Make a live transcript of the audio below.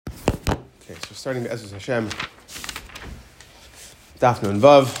Okay, so starting with Ezras Hashem, Daf Nun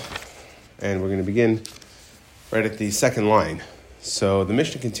Vav, and we're going to begin right at the second line. So the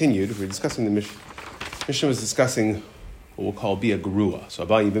Mishnah continued. We're discussing the Mishnah. Mishnah was discussing what we'll call be a gerua. So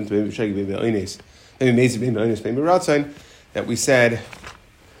that we said,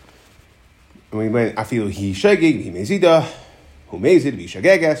 and we went afilu he shegig, he mezida, who mezid, he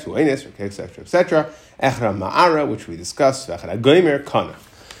shagegas, who eines, etc., etc. Echra ma'ara, which we discussed, echra goimer kana.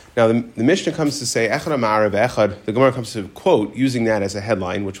 Now, the Mishnah comes to say, Echad Ma'ara Be'echad, the Gemara comes to quote, using that as a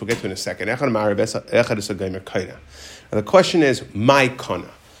headline, which we'll get to in a second. Echad Ma'ara Be'echad is a Geimer Kaina. Now, the question is, my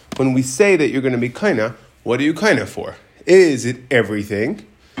Kana. When we say that you're going to be Kaina, what are you Kaina for? Is it everything?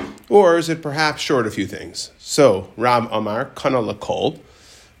 Or is it perhaps short a few things? So, Rab Amar, Kana Lakol.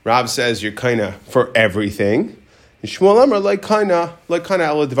 Rab says you're Kaina for everything. And Shmuel Amar, like Kaina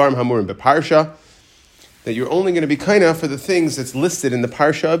Ela Devarim Hamurim Be'Parsha, that you're only going to be kaina for the things that's listed in the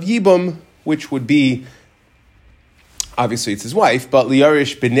parsha of Yibum, which would be, obviously it's his wife, but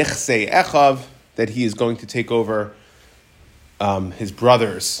liyarish benichsei echav, that he is going to take over his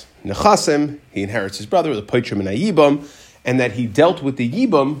brother's nechasim, he inherits his brother, the poitrim and Yibum, and that he dealt with the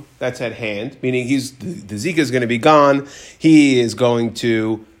Yibum that's at hand, meaning the Zika is going to be gone, he is going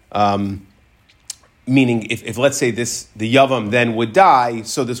to, meaning if let's say the Yavam then would die,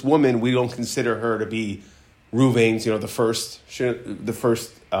 so this woman, we don't consider her to be Ruvain's, the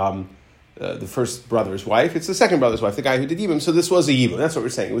first brother's wife. It's the second brother's wife, the guy who did Yibum. So this was a Yibum. That's what we're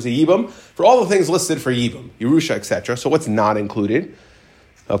saying. It was a Yibum for all the things listed for Yibum, Yerusha, etc. So what's not included?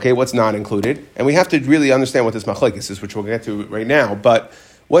 Okay, what's not included? And we have to really understand what this machlekes is, which we'll get to right now. But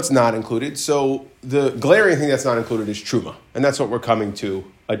what's not included? So the glaring thing that's not included is truma, and that's what we're coming to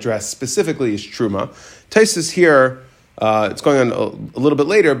address specifically is truma. Taisus here, it's going on a little bit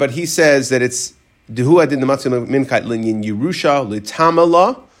later, but he says that it's Dehu adin namatzim minkat linyin Yerusha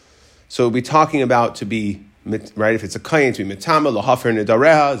litamala. So we'll be talking about to be right if it's a kayin to be mitama lahafer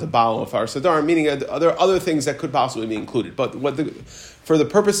nedareha as a baal of our sadar, meaning other things that could possibly be included. But for the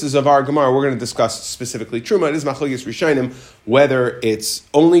purposes of our Gemara, we're going to discuss specifically truma. It is machlokes rishonim whether it's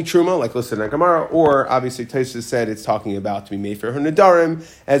only truma, like listed in our Gemara, or obviously Tosfos said it's talking about to be mefer her nedarim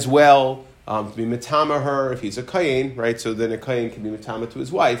as well. To be mitama her if he's a kayin, right? So then a kayin can be mitama to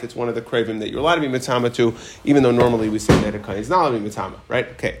his wife. It's one of the kravim that you're allowed to be mitama to, even though normally we say that a kayin is not allowed to be mitama, right?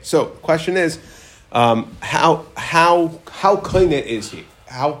 Okay. So the question is, how kaina is he?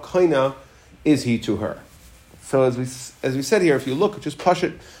 How kaina is he to her? So as we said here, if you look, just push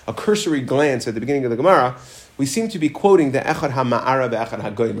it a cursory glance at the beginning of the Gemara, we seem to be quoting the echad ha'ma'ara ve'echad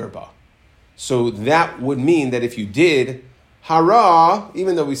ha'goymer ba. So that would mean that if you did hara,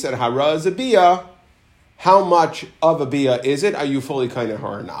 even though we said hara is a bia, how much of a bia is it? Are you fully kind of her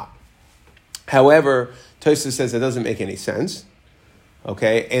or not? However, Tosfos says that doesn't make any sense.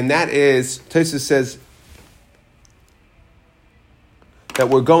 Okay, and that is, Tosfos says that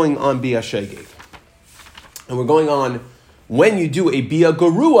we're going on bia shegeg. And we're going on, when you do a bia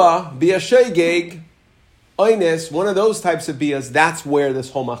gerua, bia shegeg, oines, one of those types of bias, that's where this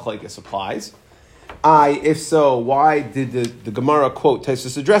whole machlekes applies. If so, why did the Gemara quote,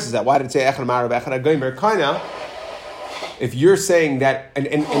 Tosfos addresses that? Why did it say Echad Ma'ara Echad Goymer Kaina? If you're saying that,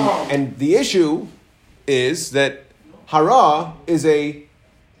 and the issue is that hara is a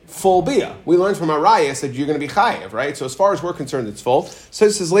full bia. We learned from Arayas that you're going to be chayev, right? So as far as we're concerned, it's full. So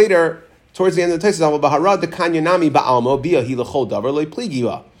this is later, towards the end of the Tosfos, Bahara de Kanyanami Ba'almo Bia Hi L'Chol Davar Lo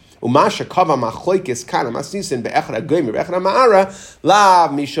Pligiva. Umasha kava machlokes kana masnisin be'echad goymer be'echad ma'ara la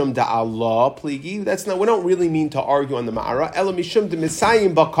mishum da'allah pligi. That's not. We don't really mean to argue on the ma'ara. Ela mishum de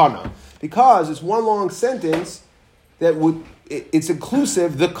misayim bakana, because it's one long sentence that it's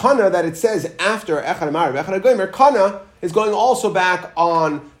inclusive. The kana that it says after echad ma'ara be'echad goymer kana is going also back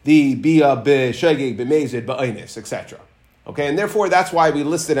on the bia be'shegeg be'mezid be'aynis etc. Okay, and therefore that's why we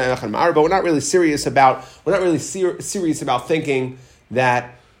listed echad ma'ara, but we're not really serious about thinking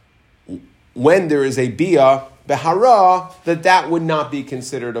that when there is a bia behara, that would not be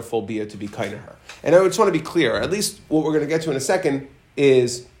considered a full bia to be kind of her. And I just want to be clear, at least what we're going to get to in a second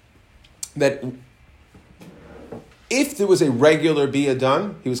is that if there was a regular bia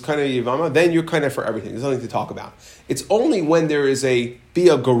done, he was kind of yivama, then you're kind of for everything. There's nothing to talk about. It's only when there is a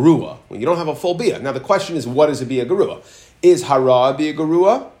bia gerua, when you don't have a full bia. Now the question is, what is a bia gerua? Is hara a bia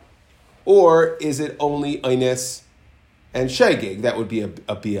gerua, or is it only eines and shegeg? That would be a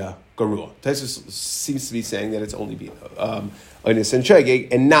bia gerua. Tosfos seems to be saying that it's only bia eines and shegeg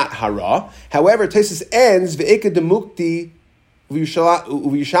and not hara. However, Tosfos ends ve'ika demukti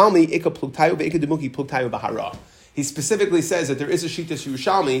v'yushalmi ika pluktayu ve'ika demukti pluktayu b'hara. He specifically says that there is a Shitas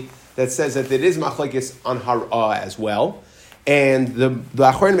Yerushalmi that says that there is machlekes on hara as well. And the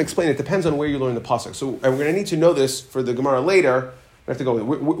Achronim explain it depends on where you learn the pasuk. So and we're going to need to know this for the Gemara later. We have to go.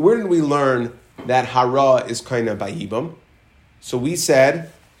 Where did we learn that hara is kind of by Yibam? So we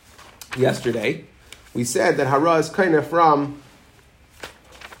said yesterday, that hara is kind of from.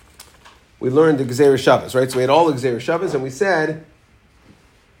 We learned the Gzeir Shabbos, right? So we had all the Gzeir Shabbos, and we said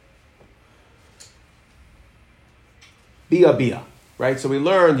bia. Right, so we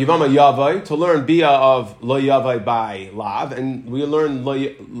learned Yivama Yavai to learn Bia of Lo Yavai by Lav, and we learned Lo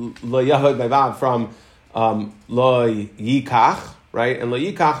Yavai by Vav from Lo Yikach, right, and Lo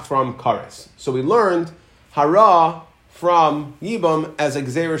Yikach from Kares. So we learned Hara from Yibam as a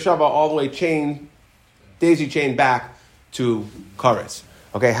Gzeir Shava all the way daisy chain back to Kares.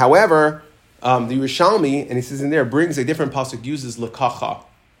 Okay, however, the Yerushalmi, and he says in there, brings a different pasuk, uses Lekacha.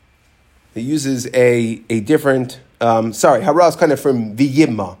 It uses a different. Hara is kind of from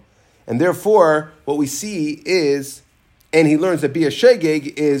V'yimma. And therefore, what we see is, and he learns that Bia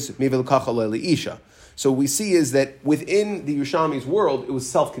Shegeg is Mivil Kacha Isha. So what we see is that within the Yerushalmi's world, it was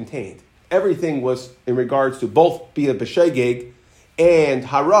self-contained. Everything was in regards to both Bia B'Shegeg and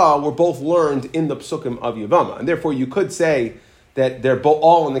Hara were both learned in the Psukim of Yavama. And therefore, you could say that they're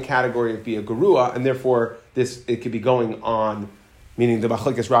all in the category of Bia Gerua, and therefore, it could be going on. Meaning the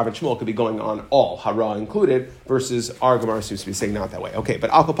Machlekes Rav and Shmuel could be going on all, Hara included, versus our Gemara seems to be saying not that way. Okay, but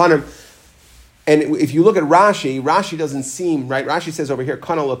Al Kapanim, and if you look at Rashi doesn't seem, right, Rashi says over here,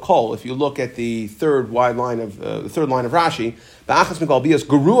 Kana L'Kol, if you look at the third line of Rashi, Ba'achas Mikol Bios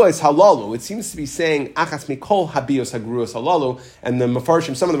Geruas Halalu, it seems to be saying Achas Mikol Habios HaGeruas Halalu, and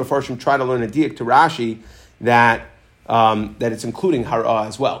some of the Mefarshim try to learn a diak to Rashi that it's including Hara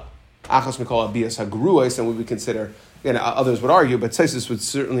as well. Achas Mikol Habios HaGeruas, and we would consider. Again, others would argue, but Taisus would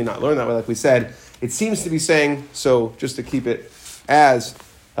certainly not learn that way. Like we said, it seems to be saying, so just to keep it as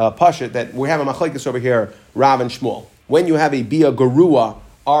Pashut, that we have a machlekes over here, Rav and Shmuel. When you have a Bia Gerua,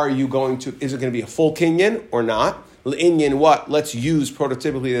 is it going to be a full kinyan or not? L'inyan what? Let's use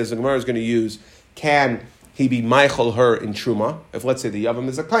prototypically, as the Gemara is going to use, can he be Meichel her in Truma? If let's say the Yavam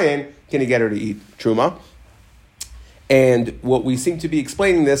is a Kayin, can he get her to eat Truma? And what we seem to be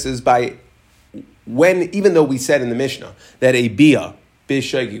explaining this is by even though we said in the Mishnah that a bia,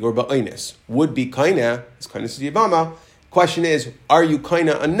 bishagig or ba'inus would be kaina, as kindness is yibama, question is, are you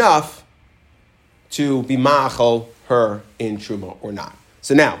kaina enough to be ma'achal her in truma or not?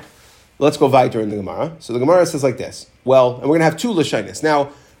 So now, let's go weiter in the Gemara. So the Gemara says like this. Well, and we're going to have two l'shainis.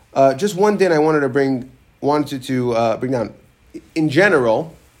 Now, just one din I wanted to bring down. In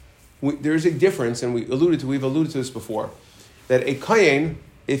general, there's a difference, and we've alluded to this before, that a kayin,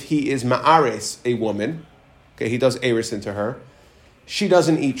 if he is ma'ares, a woman, okay, he does eris into her, she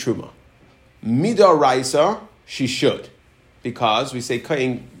doesn't eat truma. Midaraisa, she should, because we say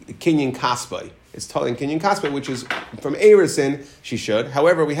kinyan kaspai. It's telling kinyan kaspai, which is from erisin, she should.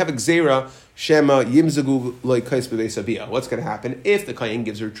 However, we have a gzeira shema yimzagu loikais b'veisabia. What's going to happen if the kayin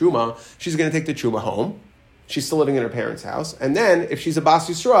gives her truma? She's going to take the truma home. She's still living in her parents' house, and then if she's a bas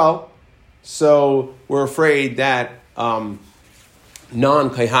Yisrael, so we're afraid that.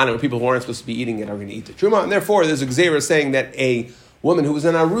 Non-kaihanim, or people who aren't supposed to be eating it, are going to eat the truma, and therefore there's a gzeira saying that a woman who was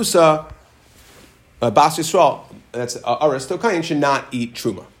an arusa, bas Yisrael, that's aris tokayin, should not eat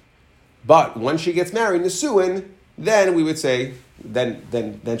truma. But when she gets married, nesuin, then we would say then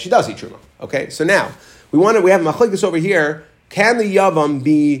she does eat truma. Okay, so now we have machlekes over here. Can the yavam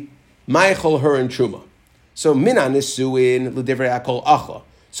be meichel her in truma? So mina nesuin l'divrei akol achla.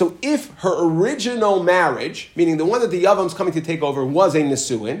 So if her original marriage, meaning the one that the Yavam's coming to take over, was a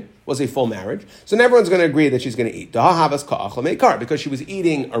Nesuin, was a full marriage, so then everyone's going to agree that she's going to eat. Because she was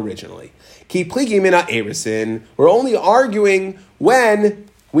eating originally. We're only arguing when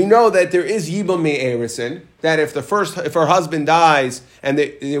we know that there is Yibam Me'erisin, that if her husband dies and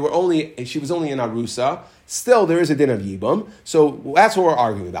she was only in Arusa, still there is a din of Yibam. So that's what we're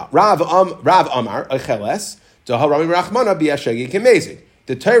arguing about. Rav Amar, Echeles, Rami Rachmana, Biashegi Kemezig.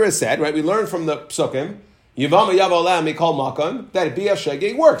 The Torah said, right, we learned from the Psukim, Yivama Yavaleh Mikol Makan, that Bia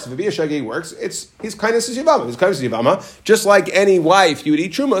Shegeg works. If a Bia Shegeg works, his kindness is Yivama. His kindness is Yivama. Just like any wife, you would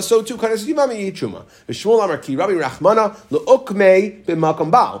eat Truma, so too kindness is Yivama, you eat Truma. V'shmuel Amar Ki Rabbi Rachmana L'ukmei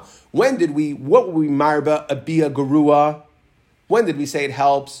B'makam Baal. What were we marba a Bia Gerua? When did we say it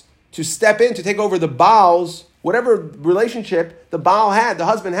helps to step in, to take over the Baal's, whatever relationship the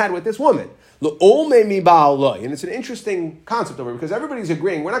husband had with this woman? And it's an interesting concept over here because everybody's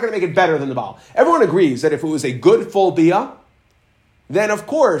agreeing we're not going to make it better than the Baal. Everyone agrees that if it was a good full bia, then of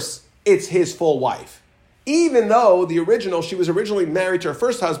course it's his full wife. Even though she was originally married to her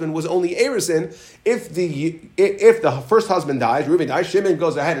first husband, was only Erisin, if the first husband dies, Reuben dies, Shimon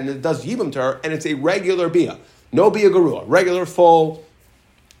goes ahead and it does Yibam to her, and it's a regular bia. No bia garua, regular, full,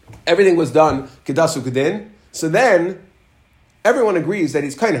 everything was done, kedasu kedin. So then, everyone agrees that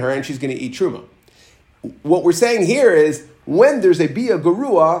he's kind of her and she's going to eat truma. What we're saying here is, when there's a bia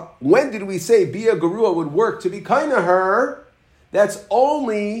garua, when did we say bia garua would work to be kind of her? That's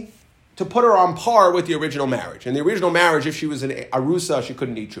only to put her on par with the original marriage. In the original marriage, if she was an arusa, she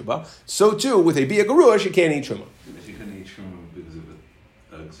couldn't eat truma. So too, with a bia garua, she can't eat truma. She couldn't eat truma because of the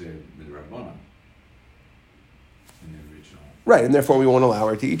gzera midrabanan in the original. Right, and therefore we won't allow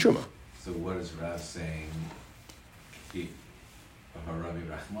her to eat truma. So what is Rav saying? Rabbi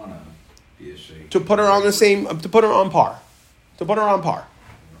Rachmana to put her on the same, to put her on par.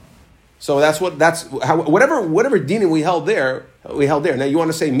 So that's how whatever dinim we held there. Now you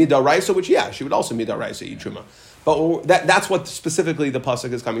want to say midaraisa, which she would also midaraisa eat truma, but that's what specifically the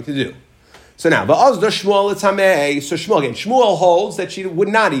pasuk is coming to do. So now, va'az da Shmuel tamei. So Shmuel again. Shmuel holds that she would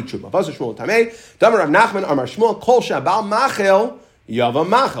not eat truma. Va'az da Shmuel tamei. Damar Rav Nachman Amar Shmuel kol shabal machel yava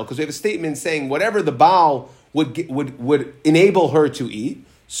machel. Because we have a statement saying whatever the baal would enable her to eat,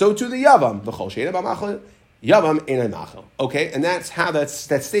 so to the yavam. V'chol she'ena b'machel yavam ena machel. Okay, and that's how that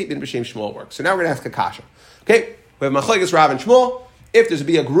statement b'shem Shmuel works. So now we're going to ask a kasha. Okay, we have machlekes Rav and Shmuel. If there's a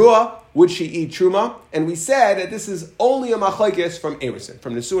bia grua, would she eat truma? And we said that this is only a machlekes from Erison.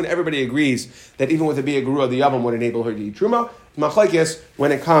 From Nesuin, everybody agrees that even with a bia grua, the yavam would enable her to eat truma. Machlekes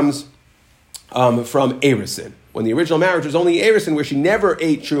when it comes from Erison. When the original marriage was only Erison, where she never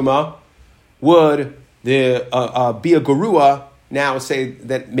ate truma, would the bia garua now say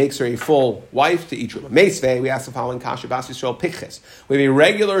that makes her a full wife to eat truma? Meisvei, we ask the following kasha: Bas Yisrael pikches. We have a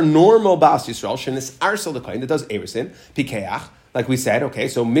regular, normal Bas Yisrael shenis arsel the that does Erison pikeach. Like we said, okay,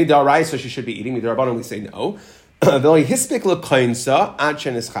 so midaraisa she should be eating. Midarabanan we say no. And the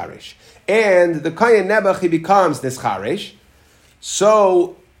kayin nebuch he becomes nischarish.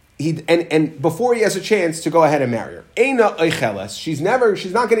 So he and before he has a chance to go ahead and marry her, eina oicheles. She's not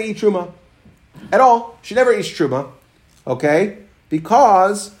going to eat truma at all. She never eats truma, okay?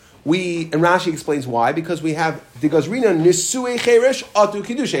 Because and Rashi explains why. Because we have the gazrina nisui cheresh atu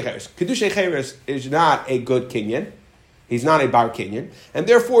kiddushay cheresh. Kiddushay cheresh is not a good kinyan. He's not a bar kinyan, and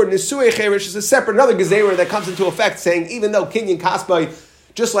therefore nisui cheresh is another gezerah that comes into effect, saying even though kinyan kaspa,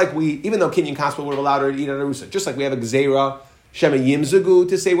 even though kinyan kaspa would have allowed her to eat an arusa, just like we have a gezerah shema yimzagu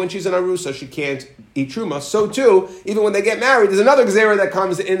to say when she's an arusa she can't eat truma. So too, even when they get married, there's another gezerah that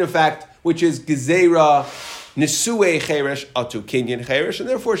comes in effect, which is gezerah nisui cheresh atu kinyan cheresh, and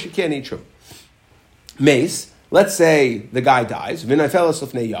therefore she can't eat truma. Mace, let's say the guy dies, v'naifelas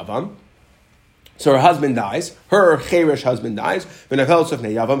lifnei yavam. So her husband dies. Her cheresh husband dies. V'nafel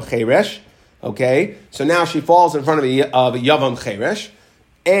sofnei yavam cheresh. Okay, so now she falls in front of a yavam cheresh,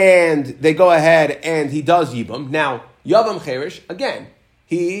 and they go ahead and he does yibam. Now yavam cheresh again,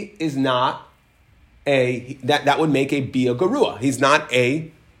 he is not that would make a bia garua. He's not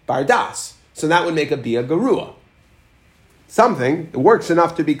a bardas, so that would make a bia garua. Something it works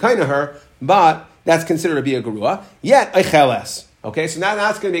enough to be kind of her, but that's considered a bia garua. Yet a cheles. Okay, so now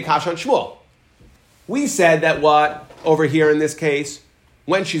that's going to be kasha on Shmuel. We said that over here in this case,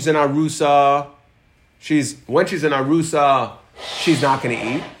 when she's in Arusa, she's not going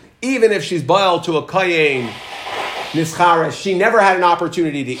to eat. Even if she's boiled to a kayin nischaresh, she never had an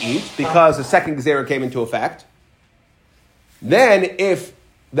opportunity to eat because the second gezerah came into effect. Then if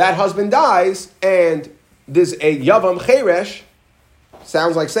that husband dies and there's a yavam cheresh,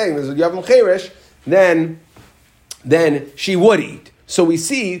 sounds like saying there's a yavam cheresh, then she would eat. So we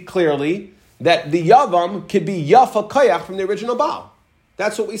see clearly that the yavam could be yafa kayach from the original baal.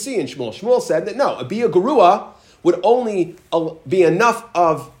 That's what we see in Shmuel. Shmuel said that no, a bia garua would only be enough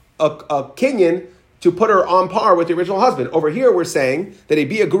of a kinyan to put her on par with the original husband. Over here we're saying that a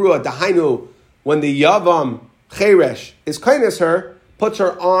bia garua dahainu, when the yavam cheresh is kindness her, puts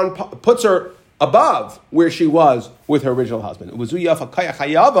her above where she was with her original husband. We see that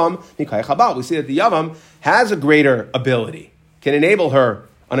the yavam has a greater ability, can enable her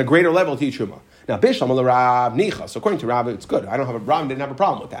on a greater level to eat truma. Now, Bishlam Rav Nicha. So according to Rav, it's good. Rav didn't have a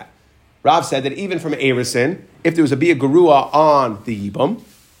problem with that. Rav said that even from Erison, if there was a bia garua on the yibam,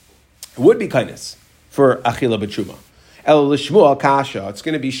 it would be kindness for achila b'truma. El l'shmuel kasha. It's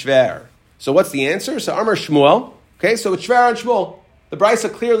going to be shver. So what's the answer? So Amar Shmuel. Okay, so it's shver on Shmuel. The Brisa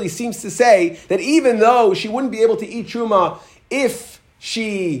clearly seems to say that even though she wouldn't be able to eat truma if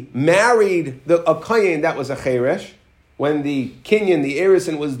she married a kayin that was a cheresh, when the kinyan, the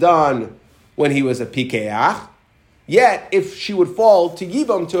erison, was done when he was a pikeach, yet if she would fall to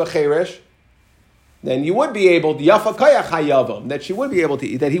yibam to a cheresh, then you would be able to yafa kayach hayavam, that she would be able to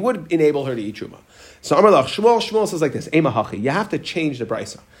eat, that he would enable her to eat truma. So Amar Lach Shmuel says like this: Ema hachi, you have to change the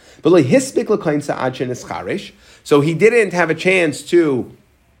brisa. But like hispik l'kain sa'ad shenescharish, so he didn't have a chance to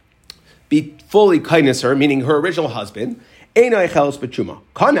be fully kindness her, meaning her original husband. Eina echelos b'truma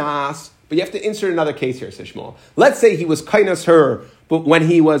kanas. But you have to insert another case here, says Shmuel. Let's say he was kindness her, but when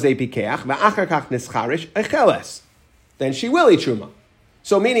he was a pikeach, va'achar kach nescharish echeles, then she will eat truma.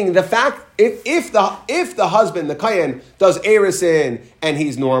 So meaning the fact, if the husband, the kayan, does erisin and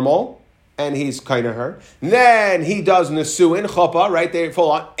he's normal, and he's kind of her, then he does nesuin, chopa, right there,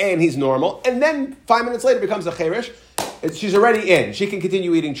 full on, and he's normal, and then 5 minutes later becomes a cherish, she's already in, she can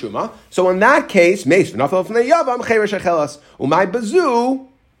continue eating truma. So in that case, meis v'nafel fnei yavam cherish echelas, umay bazu,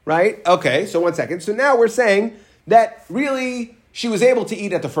 right? Okay, so 1 second. So now we're saying that really she was able to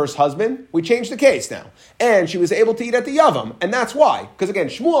eat at the first husband. We changed the case now. And she was able to eat at the Yavam. And that's why. Because again,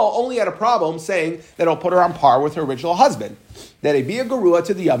 Shmuel only had a problem saying that it'll put her on par with her original husband. That a Bia Garua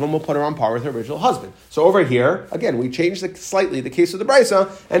to the Yavam will put her on par with her original husband. So over here, again, we changed slightly the case of the Brisa.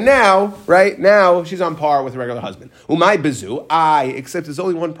 And now, right, now she's on par with her regular husband. Umay Bezu, except there's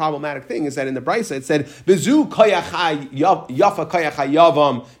only one problematic thing, is that in the Brisa it said, Bezu kayach yafa kayach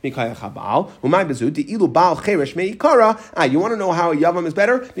yavam mikayach habal. Umay Bezu, the ilu bal cheresh meikara. You want to know how a Yavam is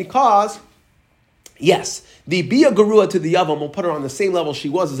better? Because yes, the Bia Garua to the Yavam will put her on the same level she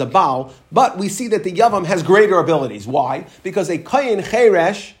was as a Baal, but we see that the Yavam has greater abilities. Why? Because a Kayin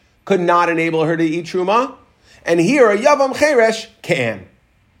Cheresh could not enable her to eat Truma, and here a Yavam Cheresh can.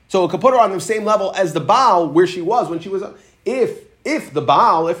 So it could put her on the same level as the Baal where she was when she was, if the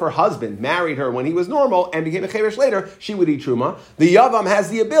Baal, if her husband married her when he was normal and became a Cheresh later, she would eat Truma. The Yavam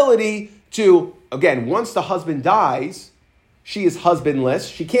has the ability to, again, once the husband dies, she is husbandless,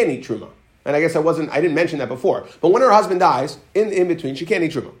 she can't eat Truma. And I guess I didn't mention that before. But when her husband dies, in between, she can't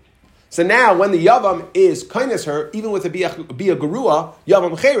eat truma. So now, when the Yavam is kindness her, even with a Bia Garua,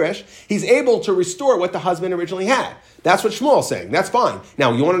 Yavam Cheresh, he's able to restore what the husband originally had. That's what Shmuel's saying. That's fine.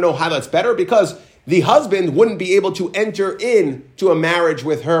 Now, you want to know how that's better? Because the husband wouldn't be able to enter into a marriage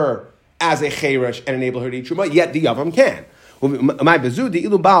with her as a Cheresh and enable her to eat truma, yet the Yavam can.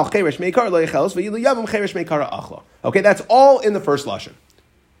 Okay, that's all in the first lashon.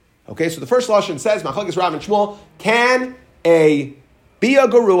 Okay, so the first lashon says, Machlokes Rav and Shmuel, can a Bia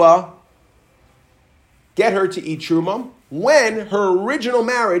Garua get her to eat truma when her original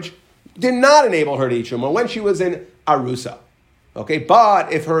marriage did not enable her to eat truma, when she was in Arusa? Okay,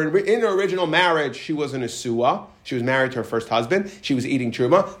 but if in her original marriage she was in a Suah, she was married to her first husband, she was eating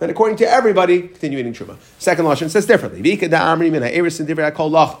truma, then according to everybody, continue eating truma. Second lashon says differently.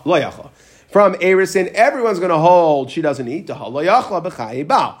 From Erisin, everyone's going to hold she doesn't eat. Everyone's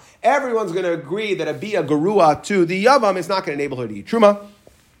going to agree that a Bia Garua to the Yavam is not going to enable her to eat Truma.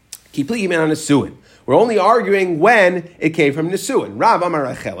 Kipli Iman on Nesuin. We're only arguing when it came from Nesuin. Rav Amar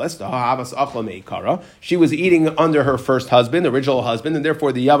Acheles, the Havas Achla Meikara. She was eating under her first husband, the original husband, and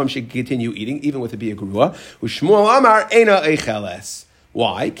therefore the Yavam should continue eating, even with a Bia Garua. Ushmuel Amar Eina Echeles.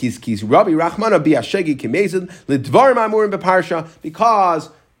 Why? Kis Rabbi Rachmana Bia Shegi Kimezid Lidvar Mamurim Beparsha. Because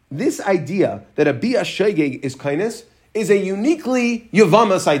this idea that a Bia Shegeg is kindness is a uniquely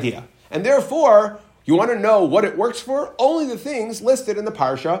Yavamas idea. And therefore, you want to know what it works for? Only the things listed in the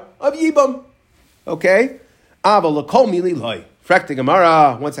Parsha of Yibam. Okay? Ava L'kol Mili Loi. Frekti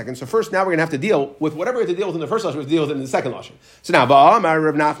Gemara. 1 second. So first, now we're going to have to deal with whatever we have to deal with in the first lashon, we have to deal with it in the second lashon. So now, Ba'amar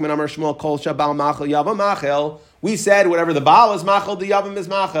Rav Nachman Amar Shmuel Kol Shabal Machel Yavam Machel. We said whatever the Baal is Machel, the Yavam is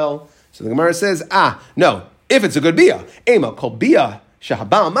Machel. So the Gemara says, no. If it's a good Bia. Ema Kol Bia.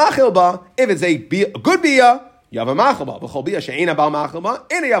 Shahabal Machilba, if it's a good Bia, Yavam Machalba. V'chol Bia she'ena Bal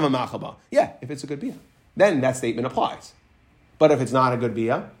Machalba, and a Yavam Machalba. Yeah, if it's a good Bia, then that statement applies. But if it's not a good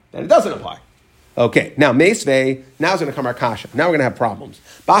Bia, then it doesn't apply. Okay, now Meisvei, now is going to come our kasha. Now we're going to have problems.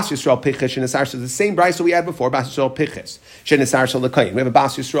 Bas Yisrael Pichis Shenesar, so the same Bryce we had before, Bas Yisrael Pichis Shenesar L'Kayin. We have a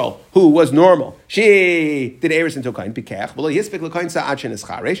Bas Yisrael who was normal. She did Eris into Kayin, Pikech, V'lo Yispik L'Kayin Sa'ad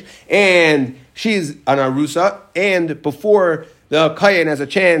Shenescharesh, and she's an Arusa, and before the Kayin has a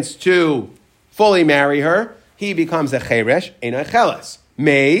chance to fully marry her, he becomes a Cheresh, and a Cheles.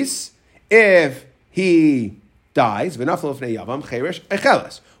 Meis, if he dies, V'naflo Fnei Yavam, Cheresh, a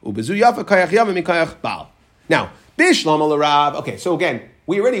Cheles. Ubezu Yafa Kayach Yavam Mikayach Baal. Now, Bishlam L'Rav, okay, so again,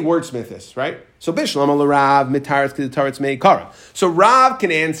 we already wordsmith this, right? So Bishlam L'Rav, Mitaretz Keditaretz Meikara. So Rav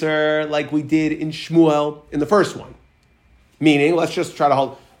can answer like we did in Shmuel in the first one. Meaning, let's just try to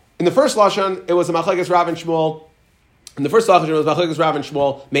hold. In the first Lashon, it was a Machlokes Rav and Shmuel. In the first Lashon, it was Machlokes Rav and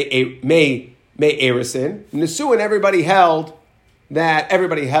Shmuel, may Erisin. In Nesuin, everybody held that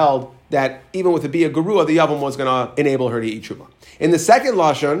even with the Bia Garua, the Yavam was going to enable her to eat Truma. In the second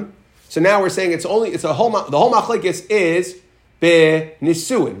Lashon, So now we're saying the whole machlekes is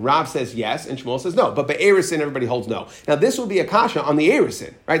be-nisuin. Rav says yes, and Shmuel says no. But be-erisin, everybody holds no. Now this will be a kasha on the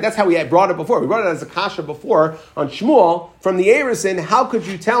erisin, right? That's how we had brought it before. We brought it as a kasha before on Shmuel. From the erisin, how could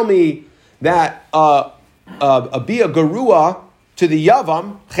you tell me that a bia garua to the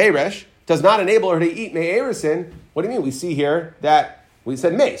yavam, cheresh, does not enable her to eat me-erisin? What do you mean? We see here that we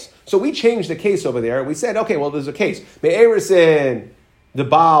said mace. So we changed the case over there. We said, okay, well, there's a case. Me-erisin, the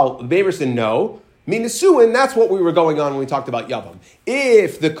baal, me-erisin, no. Minisuin, that's what we were going on when we talked about Yavam.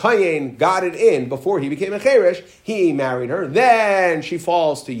 If the Kayin got it in before he became a Cheresh, he married her, then she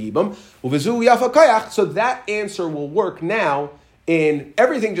falls to Yibam. Uvizu Yafa Kayach. So that answer will work now in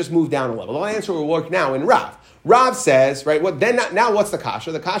everything just moved down a level. The answer will work now in Rav. Rav says, right, now what's the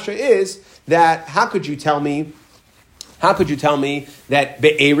kasha? The kasha is that how could you tell me that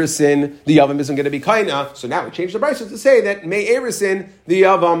be'erisin, the yavam isn't going to be kaina? So now we change the brayso to say that me'erisin, the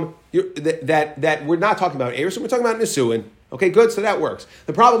yavam, that we're not talking about erisin, we're talking about nisuin. Okay, good, so that works.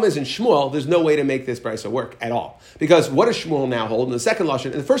 The problem is in Shmuel, there's no way to make this brayso work at all. Because what does Shmuel now hold? In the second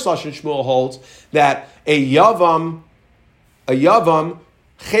lashon, in the first lashon, Shmuel holds that a yavam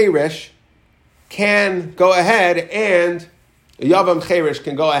cheresh can go ahead and a yavam cheresh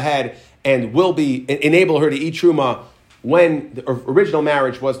can go ahead and will be enable her to eat truma when the original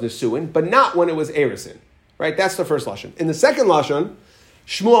marriage was nisuin, but not when it was erisin. Right? That's the first lashon. In the second lashon,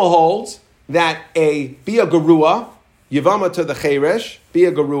 Shmuel holds that a bia garua, yavama to the cheresh,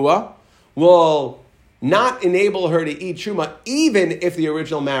 bia garua, will not enable her to eat truma even if the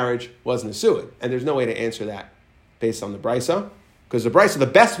original marriage was nisuin. And there's no way to answer that based on the brisa, because the brisa, the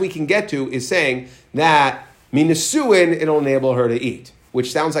best we can get to is saying that minisuin, it'll enable her to eat,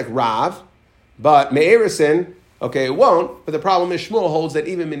 which sounds like Rav, but me'erisin, okay, it won't, but the problem is Shmuel holds that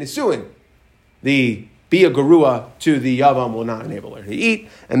even minisuin, the bia garua to the yavam will not enable her to eat,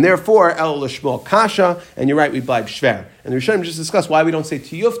 and therefore el l'shmuel kasha, and you're right, we blibe shver. And the Rishonim just discussed why we don't say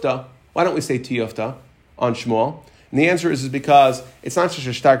tiyufta. Why don't we say tiyufta on Shmuel? And the answer is because it's not just a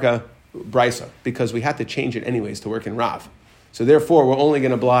shtarka brisa, because we had to change it anyways to work in Rav. So therefore, we're only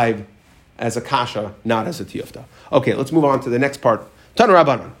going to blibe as a kasha, not as a tiyufta. Okay, let's move on to the next part. Tana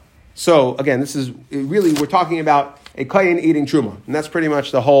Rabbanan. So again, this is really, we're talking about a kayin eating truma, and that's pretty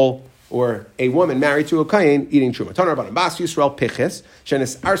much the whole, or a woman married to a kayin eating truma. Tana Rabbanan, Bas Yisrael Piches,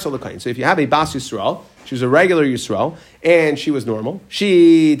 Shenis Arsal Kayin. So if you have a Bas Yisrael, she was a regular Yisrael, and she was normal.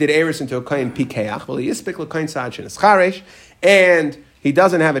 She did eris into a kayin pikeach, well, yispik l'kayin sad shenis charesh, and he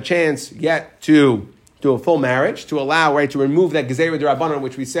doesn't have a chance yet to do a full marriage, to allow, right, to remove that gezerah d'Rabbanan,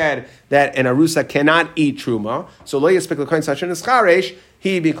 which we said that an arusa cannot eat truma. So lo yispik l'kayin sad shenis charesh,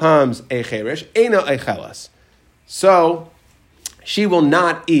 he becomes a cheresh, eina echelas. So she will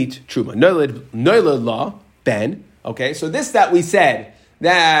not eat truma. Noilad la ben. Okay, so this that we said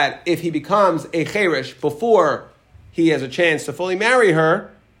that if he becomes a cheresh before he has a chance to fully marry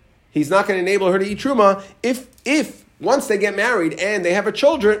her, he's not going to enable her to eat truma. If once they get married and they have a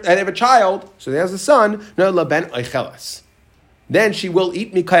child, so they has a son, noilad la ben echelas, then she will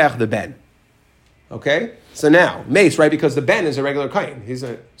eat mikayach the ben. Okay, so now mace, right? Because the ben is a regular kain.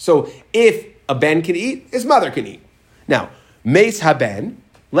 So if a ben can eat, his mother can eat. Now mace haben.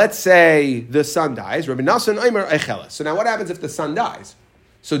 Let's say the son dies. Rabbi Nassan Omer echelas. So now what happens if the son dies?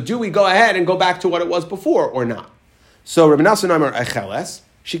 So do we go ahead and go back to what it was before or not? So Rabbi Nassan Omer echelas.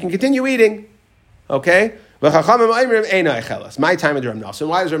 She can continue eating. Okay. My time with Rabbi Nassan.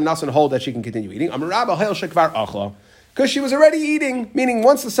 Why does Rabbi Nassan hold that she can continue eating? Because she was already eating, meaning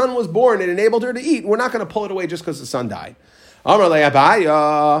once the son was born, it enabled her to eat. We're not going to pull it away just because the son died.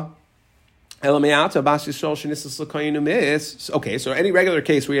 Okay, so any regular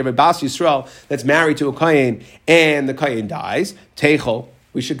case where you have a Bas Yisrael that's married to a Kayin and the Kayin dies, Teichel,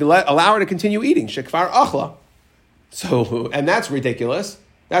 we should allow her to continue eating. Shekvar Achla. So, and that's ridiculous.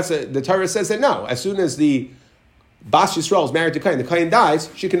 The Torah says that no, as soon as the Bas Yisrael is married to Kayin, the Kayin dies,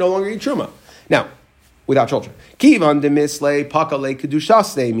 she can no longer eat Truma. Now, without children. Kivan de misle pakale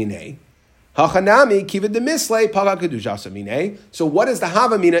kedushaste mine. Hachanami kivan de misle paka kedushaste mine. So what is the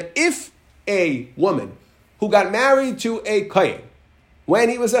havamina if a woman who got married to a kayin when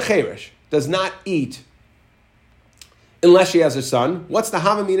he was a cheresh does not eat unless she has a son? What's the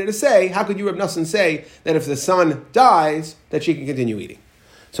havamina to say? How could you, Reb Nassan, say that if the son dies that she can continue eating?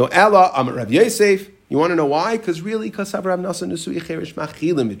 So Ella Amar Rav Yosef. You want to know why? Because really, kasav Rav Nassan nisui cheresh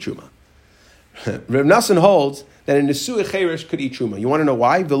machilim b'truma. Rav Nassan holds that a Nesui Cheresh could eat Truma. You want to know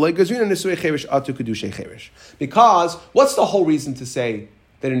why? Because what's the whole reason to say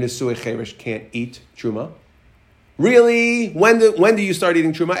that a Nesui Cheresh can't eat Truma? Really, when do you start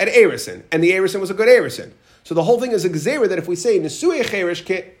eating Truma? At Erisin. And the Erisin was a good Erisin. So the whole thing is a Gezerah that if we say Nesui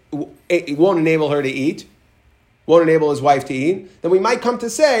Cheresh it won't enable her to eat, won't enable his wife to eat, then we might come to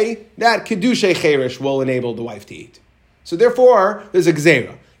say that Kedushay Cherish will enable the wife to eat. So therefore, there's a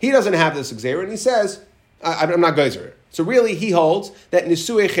Gzeira. He doesn't have this Gzeira, and he says, I'm not Geyser. So really, he holds that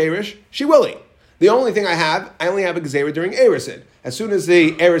Nisui Cherish, she will eat. The only thing I only have a Gzeira during Erisin. As soon as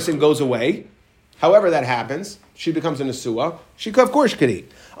the Erisin goes away, however that happens, she becomes a Nesua, she of course could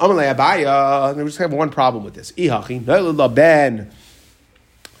eat. Amalei Abaya, we just have one problem with this. Ihachi, Noilala Ben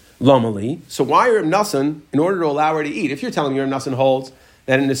Lomali. So why Reb Nassan, in order to allow her to eat, if you're telling me Reb Nassan holds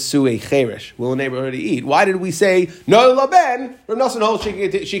that a Nesue Cherish will enable her to eat, why did we say, Noilala Ben, Reb Nassan holds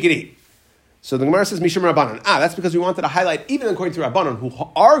she could eat? So the Gemara says, Mishum Rabbanon. That's because we wanted to highlight, even according to Rabbanon, who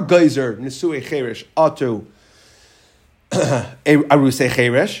are geyser Nesue Cherish atu Arusei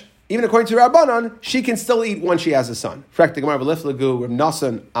Cherish, even according to Rabbanon, she can still eat once she has a son. Frek the Gemara v'liflagu Reb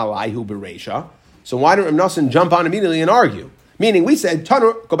Nassan alaihu bereisha. So why don't Reb Nassan jump on immediately and argue? Meaning, we said,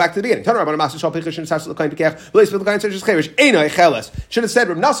 go back to the beginning. Tanur Rabbanon Master Shal Pechashin Sas L'Kain Pekech V'Leis V'L'Kain Tzerish Cherish Eina Echeles. Should have said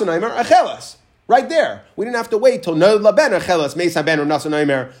Reb Nassan Aimer Echeles. Right there. We didn't have to wait till no laben achelas, meisa ben Reb Nassan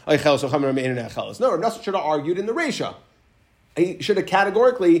Aimer Echeles or Chamer Me'ein Echeles. No, Reb Nassan should have argued in the Reisha. He should have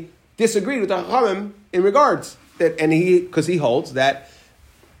categorically disagreed with the Chachamim in regards that, and because he holds that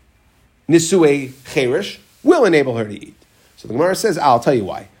Nisue Cherish will enable her to eat. So the Gemara says, I'll tell you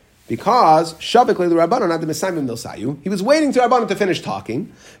why. Because Shavik the Rabbanon not the Mesayim Milsayu. He was waiting to Rabbanon to finish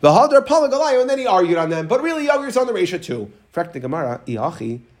talking. V'hadar Palagalayu, and then he argued on them. But really, Yagir's on the Reisha too. Frek the Gemara,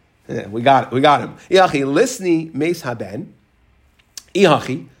 Iachi. We got him. Iachi, listni meis haben.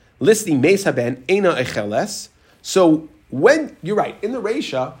 Iachi, listni meis haben, eina echeles. So when, you're right, in the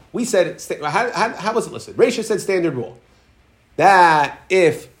Reisha, we said, how was it listed? Reisha said standard rule. That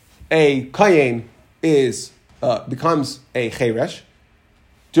if a Kayin becomes a Cheresh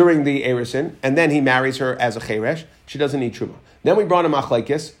during the Erisin, and then he marries her as a Cheresh, she doesn't need Truma. Then we brought a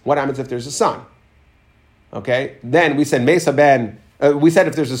Machlaikis. What happens if there's a son? Okay? Then we said Meis haben. We said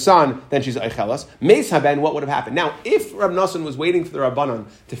if there's a son, then she's Eichelas. Meis haben, what would have happened? Now, if Reb Nassan was waiting for the Rabbanon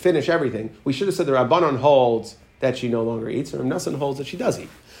to finish everything, we should have said the Rabbanon holds that she no longer eats, and Reb Nassan holds that she does eat.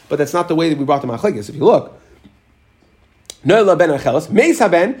 But that's not the way that we brought the Machlekes. If you look, Noila ben Eichelas, Meis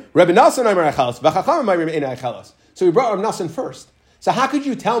haben, Reb Nassan Aimer Eichelas, V'chacham Aimer Ein Eichelas. So we brought Reb Nassan first. So how could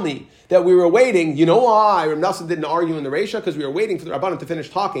you tell me that we were waiting? You know why Reb Nassan didn't argue in the Reisha? Because we were waiting for the Rabbanon to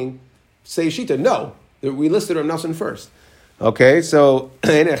finish talking. Say Shita, no. We listed Reb Nassan first. Okay, so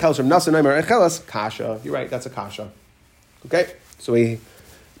Kasha. You're right, that's a kasha. Okay,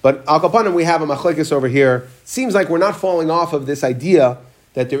 but Al Kapanim, we have a machlekes over here. Seems like we're not falling off of this idea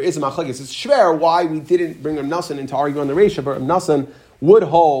that there is a machlekes. It's shver why we didn't bring Reb Nassan into argue on the Reisha, but Reb Nassan would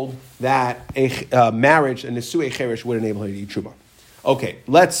hold that a marriage, a Nesue Cherish, would enable her to eat Truma. Okay,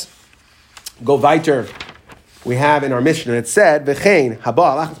 let's go weiter. We have in our Mishnah, it said, V'chein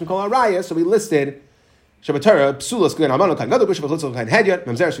haba alachas mikol harayas, so we listed Shabbatara, Psulas, Glen Amano, Kain Gadol, Bishop, Litzol, Kain Hedyot,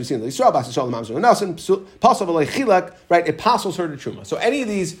 Mamzer, we've seen the Yisrael, Bas Yisrael, Mamzer, Nasan, Pasal, V'lei Chilak, right? It passes her to Truma. So any of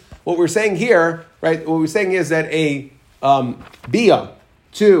these, what we're saying here, right? What we're saying is that a bia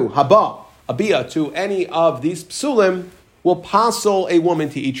to haba, a bia to any of these psulim will passel a woman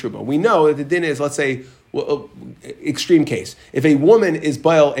to eat Truma. We know that the din is, let's say, extreme case. If a woman is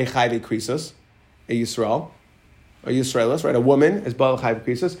bail a chayve krisos, a Yisrael, a Yisraelis, right? A woman is Baal Chayv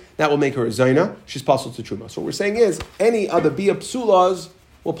Krisos, that will make her a Zaina. She's possible to Truma. So what we're saying is, any other Bia Psulas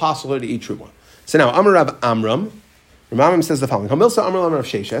will possible her to eat Truma. So now, Amar Rav Amram, Ramam says the following: Hamilsa Amar Rav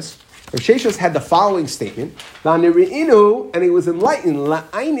Sheshes. Rav Sheshes had the following statement: and he was enlightened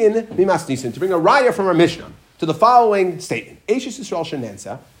la'ainin mimas nisin, to bring a raya from our Mishnah to the following statement: Eishes Yisrael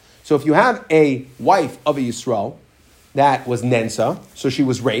shenensa. So if you have a wife of a Yisrael that was Nensa, so she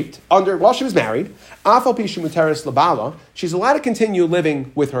was raped while she was married. Afal Pishu Muteris Labala, she's allowed to continue living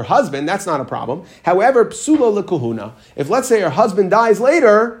with her husband, that's not a problem. However, Psula Lekuhuna, if let's say her husband dies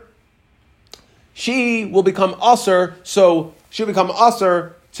later, she will become usher, so she'll become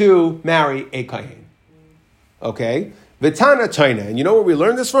usher to marry a Kahin. Okay? Vitana China, and you know where we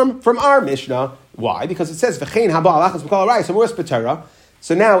learned this from? From our Mishnah. Why? Because it says, V'chein haba alachas b'kol harayis, and where's Patera?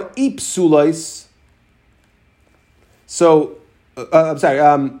 So now, Ipsulais. So, I'm sorry.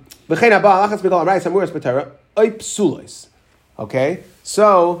 Okay,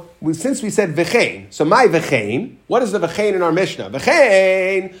 so since we said v'chein, so my v'chein, what is the v'chein in our Mishnah?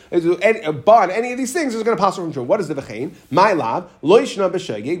 V'chein is any of these things is going to pass from true. What is the v'chein? My lav loishna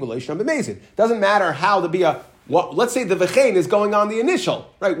b'shegig v'loishna b'mezid. Doesn't matter how the bia. Let's say the v'chein is going on the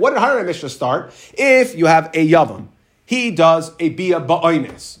initial, right? What did our Mishnah start? If you have a yavam, he does a bia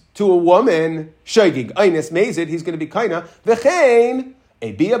ba'oines. To a woman, shegig, einis, mezid, he's going to be kaina. V'chein,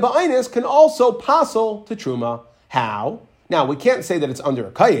 a bia ba'einis can also passel to truma. How? Now, we can't say that it's under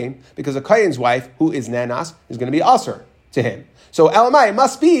a Kayin, because a Kayin's wife, who is Nanas, is going to be Aser to him. So, Elamai, it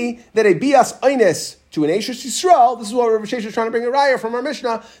must be that a Bias Einis to an Eishes Yisrael, this is what Rav Sheshes is trying to bring a raya from our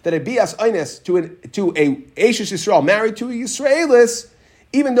Mishnah, that a Bias Einis to a Eishes Yisrael married to a Yisraelis,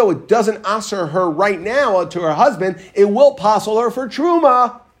 even though it doesn't Aser her right now to her husband, it will passel her for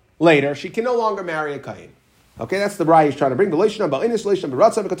Truma later. She can no longer marry a Kayin. Okay, that's the raya he's trying to bring. It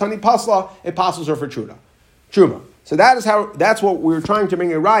passes her for Truma. So that's what we're trying to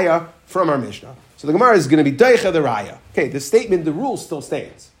bring a raya from our Mishnah. So the Gemara is going to be Deicha the raya. Okay, the statement, the rule still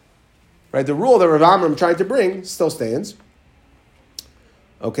stands. Right, the rule that Rav Amram tried to bring still stands.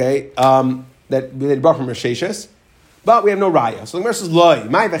 Okay, that they brought from Rosh Hashanah, but we have no raya. So the Gemara says, Loi,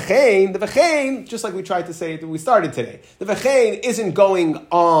 my v'chein, the v'chein, just like we tried to say that we started today. The v'chein isn't going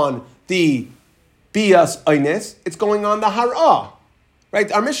on the bias einis, it's going on the hara. Right,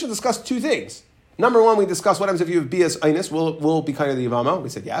 our Mishnah discussed two things. Number one, we discussed what happens if you have bias einis, will be kind of the yavama. We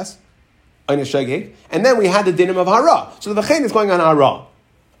said yes, einis shegeg, and then we had the dinim of hara. So the v'chein is going on hara.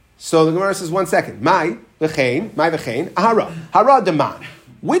 So the Gemara says, 1 second. My v'chein, hara. Hara deman.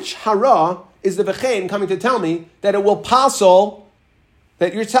 Which hara is the v'chein coming to tell me that it will passel,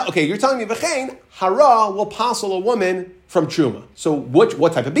 that you're telling me v'chein, hara will passel a woman from truma. So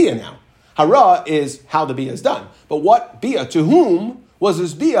what type of bia now? Hara is how the bia is done. But what bia, to whom was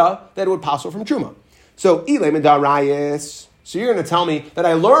this bia that it would passel from truma? So, ilay medarayis. So you're going to tell me that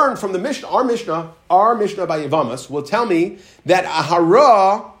I learned from the Mishnah, our Mishnah by Yavamas will tell me that a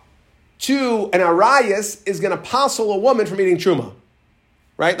hara to an arayas is going to passel a woman from eating truma,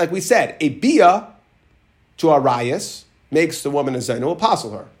 right? Like we said, a bia to arayas makes the woman a zaina, will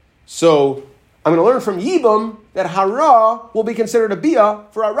passel her. So I'm going to learn from Yibam that hara will be considered a bia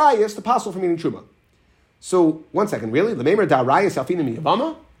for arayas to passel from eating truma. So 1 second, really? L'meimer da arayas yalfinim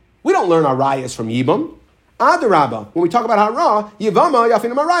yivama? We don't learn arayas from Yibam. Adarabba, when we talk about hara, yivama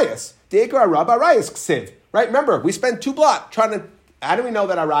yalfinim arayas. Deikar araba arayas ksiv. Right? Remember, we spent 2 blocks trying to. How do we know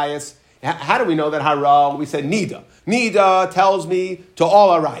that arayas? How do we know that hara? We said nida. Nida tells me to all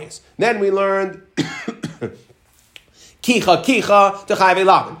arayas. Then we learned kicha to chayve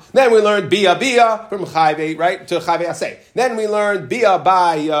lavin. Then we learned bia from chayve, right, to chayve asay. Then we learned bia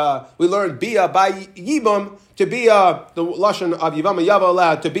by yibam to bia, the lashon of yivama yava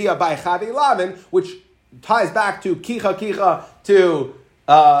allowed to bia by chayve lavin, which ties back to kicha to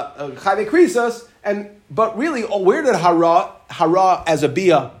chayve krisas. But really, where did hara as a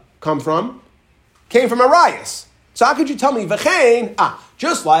bia come from? Came from arayas. So how could you tell me v'chein?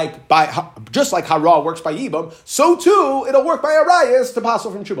 Just like hara works by yibam, so too it'll work by arayas to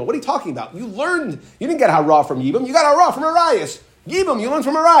passel from truma. What are you talking about? You didn't get hara from yibam, you got hara from arayas. Yibam, you learned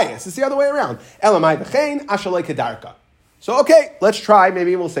from arayas. It's the other way around. Elamai v'chein ashalei kedarka. So okay, let's try.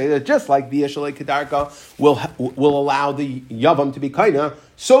 Maybe we'll say that just like the ashalei kedarka will allow the yavam to be kaina,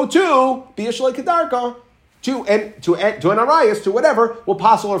 so too the ashalei kedarka to an arayas, to whatever, will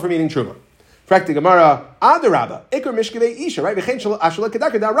passel her from eating truma. Prakti Gemara, Adarabba, Iker Mishkevei Isha, right? V'chein ashalei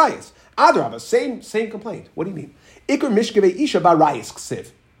kedarka da arayas. Adarabba, same complaint. What do you mean? Iker Mishkevei Isha ba arayas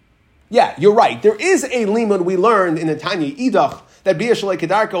ksiv. Yeah, you're right. There is a limud we learned in the Tanya Idach that bia shalei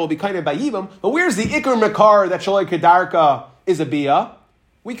kedarka will be kind of by yibam. But where's the Iker Makar that shalei kedarka is a bia?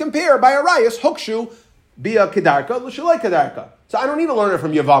 We compare by arayas hukshu bia kedarka l'shalei kedarka. So I don't need to learn it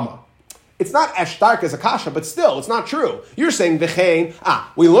from Yavama. It's not as stark as a kasha, but still, it's not true. You're saying v'chein.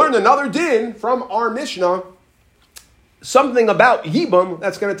 We learned another din from our Mishnah, something about yibam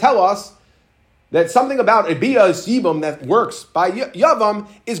that's going to tell us that something about a bia's yibam that works by yavam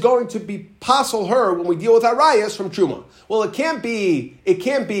is going to be passel her when we deal with arayas from truma. Well, it can't be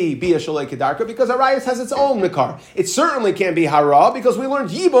bia shalei kedarka because arayas has its own mikar. It certainly can't be hara because we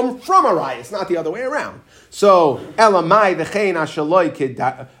learned yibam from arayas, not the other way around. So elamai v'chein ashaloi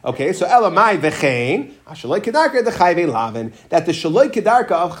kedarka. Okay, so elamai v'chein ashaloi kedarka the chayve lavin, that the shaloi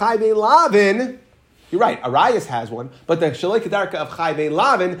kedarka of chayve lavin. You're right, Arayas has one, but the Shalei Kedarka of Chayve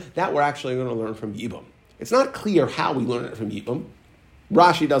Lavin, that we're actually going to learn from Yibam. It's not clear how we learn it from Yibam.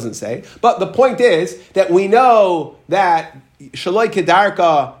 Rashi doesn't say. But the point is that we know that Shalei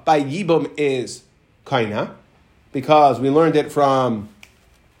Kedarka by Yibam is Kaina, because we learned it from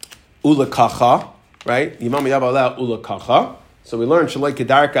Ulakacha, right? Yimam Yabaleh Ulakacha. So we learned Shalei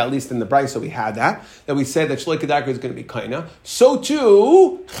Kedarka, at least in the Brisa, so we had that we said that Shalei Kedarka is going to be Kaina. So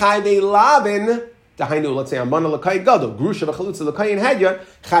too, Chayve Lavin, let's say Amana L'Kai Gadol, Grusha V'Chalutza L'Kai Hadya,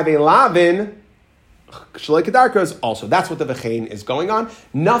 Chayve Lavin, Shalei Kedarka is also. That's what the V'chein is going on.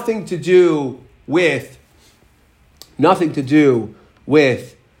 Nothing to do with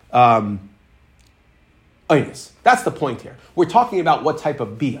Einis. That's the point here. We're talking about what type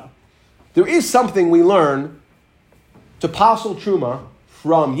of bia. There is something we learn to passel truma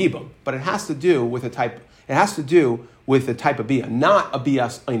from yibum, but it has to do with a type. It has to do with the type of bia, not a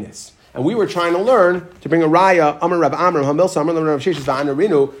bias einis. And we were trying to learn to bring a raya. Amar Rav Amram Hamilsa Amar Rav Sheshes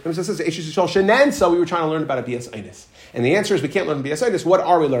Va'anarinu. And it says Eishes Yisrael Shenensa. We were trying to learn about a bias einis. And the answer is we can't learn bias einis. What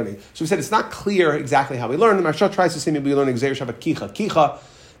are we learning? So we said it's not clear exactly how we learn. The Maharsha tries to say maybe we learn Gzeir Shabbat Kicha,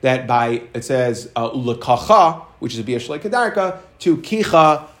 that by it says ulakacha, which is a bias shlei kedarka, to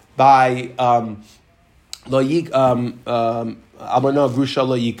kicha by Amano Grusha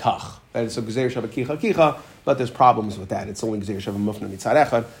lo yikach. That it's a Gzeir Shabbat Kicha, but there's problems with that. It's only Gzeir Shabbat Mufna Mitzad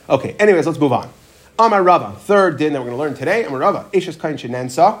Echad. Okay, anyways, let's move on. Amar Rava, third din that we're going to learn today. Amar Rava, Eishes Kayin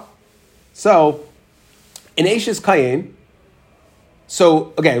Shenensa. So, in Eishes Kayin,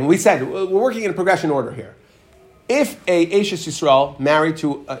 so again, we said, we're working in a progression order here. If a Eishes Yisrael married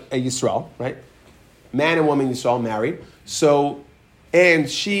to a Yisrael, right? Man and woman Yisrael married. So, and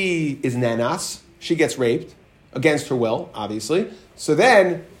she is nanas, she gets raped against her will, obviously. So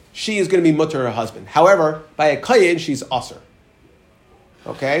then, she is going to be mutter her husband. However, by a kayin, she's aser.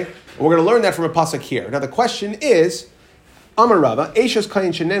 Okay? And we're going to learn that from a pasuk here. Now the question is, Amar Rava, Eishes kayin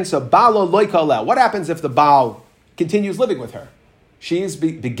shenensa, balo loika aleh. What happens if the Baal continues living with her? She's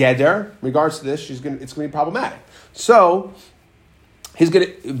begeder. In regards to this, it's going to be problematic. So,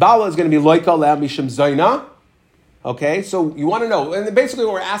 Bala is going to be loika aleh mishum zayna. Okay? So you want to know, and basically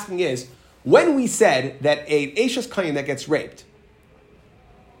what we're asking is, when we said that a Eishes kayin that gets raped,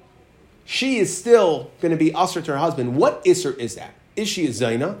 she is still going to be usher to her husband. What isser is that? Is she a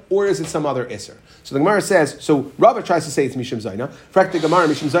zayna, or is it some other isser? So the Gemara says, so Rava tries to say it's mishum zayna. Frak the Gemara,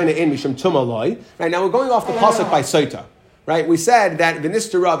 mishum zayna in mishum tuma loy. Right, now we're going off the pasuk by Saita. Right, we said that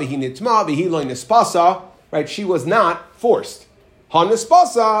v'nister Ravi nitma v'hi loy nispasa. Right, she was not forced. Ha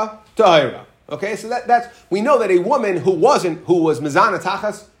nispasa tahira. Okay, so that's, we know that a woman who was mizana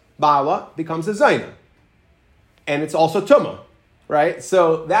tachas bala becomes a zayna. And it's also tuma. Right?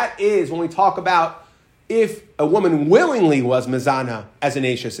 So that is when we talk about if a woman willingly was mizana as an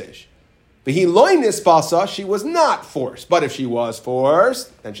Eishes Ish. But he loinis basa, she was not forced. But if she was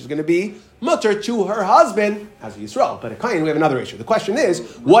forced, then she's going to be mutter to her husband as a Yisrael. But at Kayin, we have another issue. The question is,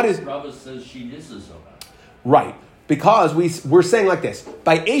 what is... Rava says she nisses on that. Right. Because we're saying like this.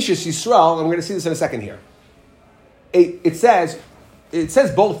 By Eishes Yisrael, and we're going to see this in a second here. It says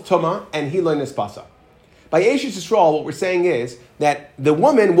both Tuma and he loinis basa. By Eishes Yisrael, what we're saying is that the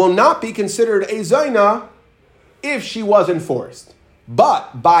woman will not be considered a zayna if she wasn't forced.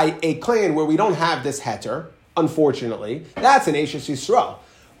 But by a clan where we don't have this heter, unfortunately, that's an Eishes Yisrael.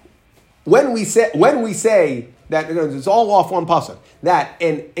 When we say that it's all off one pasuk, that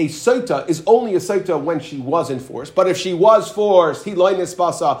a saita is only a saita when she wasn't forced. But if she was forced, he loy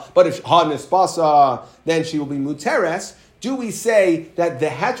nispasa. But if ha nispasa, then she will be muteres. Do we say that the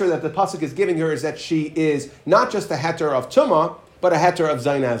heter that the pasuk is giving her is that she is not just a heter of tuma, but a heter of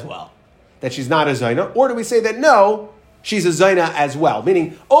zayna as well? That she's not a zayna? Or do we say that no, she's a zayna as well?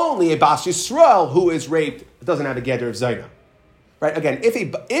 Meaning only a bas Yisrael who is raped doesn't have a ger of zayna. Right? Again, if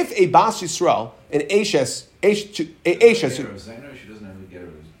a bas Yisrael, an Eishes, She doesn't have a ger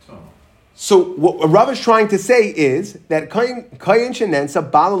of tuma. So what Rav is trying to say is that kayin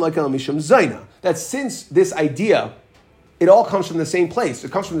shenensa bala lekal mishum zayna. That since this idea, it all comes from the same place.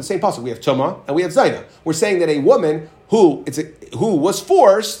 It comes from the same pasuk. We have Tuma and we have Zayna. We're saying that a woman who was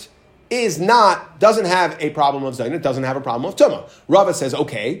forced doesn't have a problem of Zayna, doesn't have a problem of Tuma. Rava says,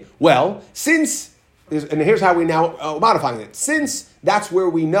 okay, well, and here's how we now modifying it. Since that's where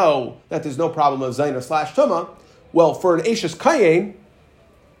we know that there's no problem of Zayna / Tuma, well, for an Eishes Kayin,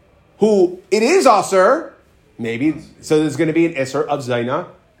 who it is Aser, maybe, so there's going to be an Isser of Zayna.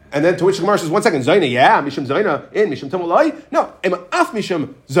 And then to which the Gemara says, 1 second, Zayna, yeah, Mishum Zayna, in Mishum Tuma Lai. No, Ema Af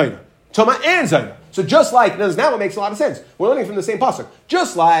Mishum Zayna. Tuma and Zayna. So just like, now it makes a lot of sense. We're learning from the same pasuk.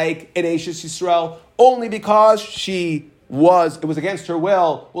 Just like in Eishes Yisrael, only because it was against her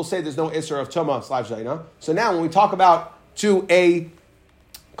will, we'll say there's no Isser of Tuma / Zayna. So now when we talk about to a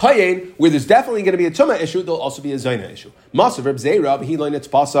Kayin, where there's definitely going to be a Tuma issue, there'll also be a Zayna issue. Masav Reb Zeira, he loy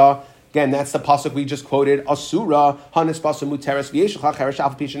nitzpasa. Again, that's the pasuk we just quoted. Asura, hanispasu muteres v'yeshach cheresh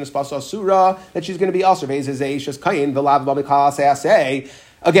alf pishin nispasu asura. That she's going to be asur ve'ezes eishes kayin v'lav b'mikal asay.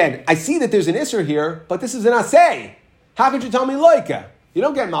 Again, I see that there's an isser here, but this is an asay. How could you tell me loika? You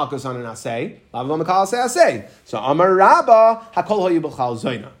don't get malchus on an asay. Lav b'mikal asay. So Amar Rabba hakol hayu b'chal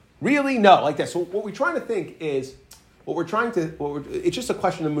zayna. Really, no, like this. So what we're trying to think is. It's just a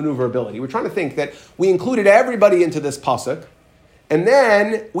question of maneuverability. We're trying to think that we included everybody into this pasuk. And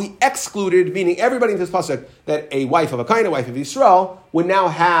then we excluded, meaning everybody in this pasuk, that a wife of a kain, a wife of Yisrael, would now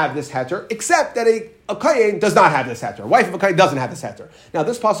have this heter, except that a kain does not have this heter. A wife of a kain doesn't have this heter. Now,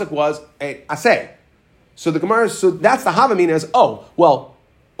 this pasuk was a asay. So the Gemara, so that's the Havamina is, oh, well,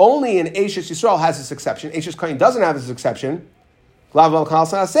 only an Eishes Yisrael has this exception. Eishes Kain doesn't have this exception. So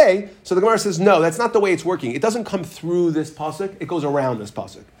the Gemara says, no, that's not the way it's working. It doesn't come through this pasuk, it goes around this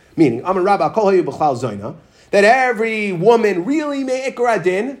pasuk. Meaning, Amar Rabba Kol Hayu B'chlal Zoina, that every woman really may ikra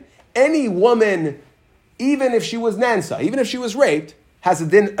din, any woman, even if she was nansa, even if she was raped, has a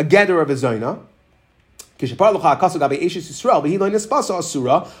din, a gather of a zoina. But if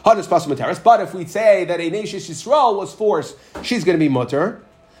we say that a Eishes Yisrael was forced, she's going to be mutter.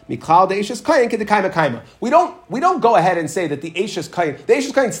 We don't go ahead and say that the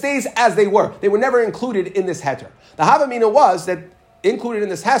Eishes Kain stays as they were. They were never included in this heter. The Havamina was that included in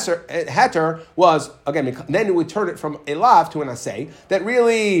this heter was, again, then we turn it from a lav to an asay, that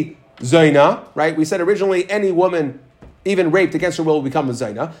really Zaina, right? We said originally any woman, even raped against her will become a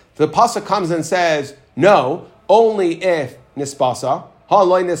Zaina. The pasuk comes and says, no, only if Nispasa.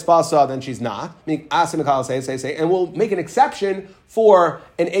 Ha'loy Nispasa, then she's not. And we'll make an exception for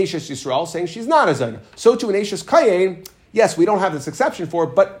an Eishes Yisrael, saying she's not a Zaina. So to an Eishes Kayin, yes, we don't have this exception for,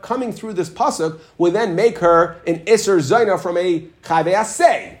 but coming through this pasuk will then make her an Isser Zaina from a Chayve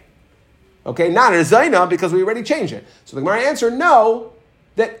Aseh. Okay, not a Zaina because we already changed it. So the Gemara answered no,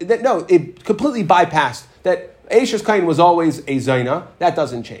 that no, it completely bypassed that Eishes Kain was always a Zaina. That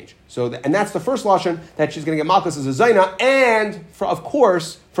doesn't change. So, and that's the first lashon that she's going to get Malchus as a Zaina, and of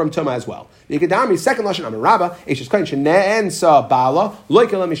course from Tumah as well. The Yekadami, second lashon Amar Rabba, Eishes Kain shene'ensa bala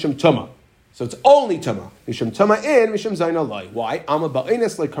loikela mishum Tumah. So it's only Tumah. Mishum Tumah in, Mishum Zaina loy. Why? Amma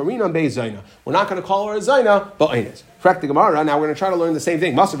ba'ines like Karina be Zaina. We're not going to call her a Zaina, ba'ines. Correct the Gemara. Now we're going to try to learn the same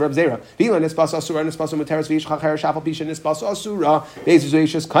thing. Masav Reb Zera. Vila nispas asura nispas umateres v'ish chacher shafal pisha nispas asura beis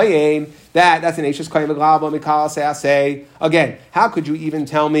Eishes Kain. That's an Eishes Kain v'glaba mikal se'aseh. Again, how could you even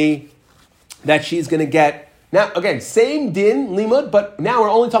tell me that she's going to get, now again, same din limud, but now we're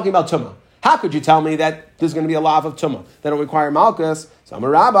only talking about Tumah. How could you tell me that there's going to be a lav of Tumah that will require Malchus?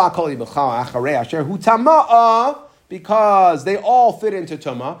 Because they all fit into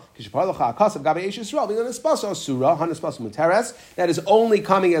Tumah. That is only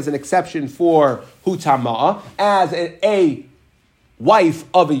coming as an exception for Hutama, as a wife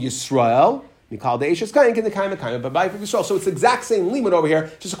of a Yisrael. So it's the exact same limud over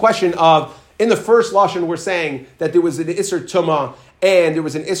here, just a question of, in the first lashon we're saying that there was an Isser Tumah and there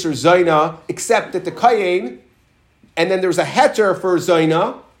was an Isser Zaina, except that the Kayin, and then there's a heter for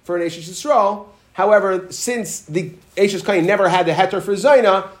Zaina, for an Eishes Yisrael. However, since the Eishes Kayin never had the heter for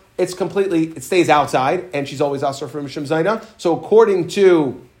Zaina, it stays outside, and she's always asur for Mishum Zaina. So according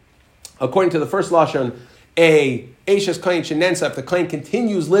to the first lashon, a Eishes Kayin Shenensa, if the Kayin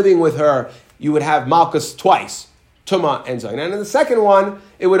continues living with her, you would have Malchus twice, Tumah and Zaina. And in the second one,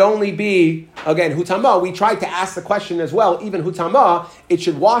 it would only be, again, Hutama. We tried to ask the question as well, even Hutama, it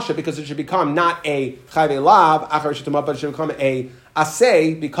should wash it because it should become not a Chayve Lav, Achar Shetama, but it should become a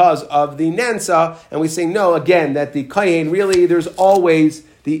Aseh because of the Nansa. And we say no, again, that the Kayin, really, there's always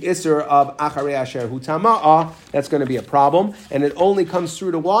the Isser of Acharei Asher Hutama. That's going to be a problem. And it only comes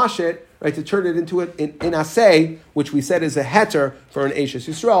through to wash it, right, to turn it into an Aseh, which we said is a heter for an Eishes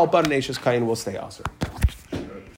Yisrael, but an Eishes Kayin will stay Asher.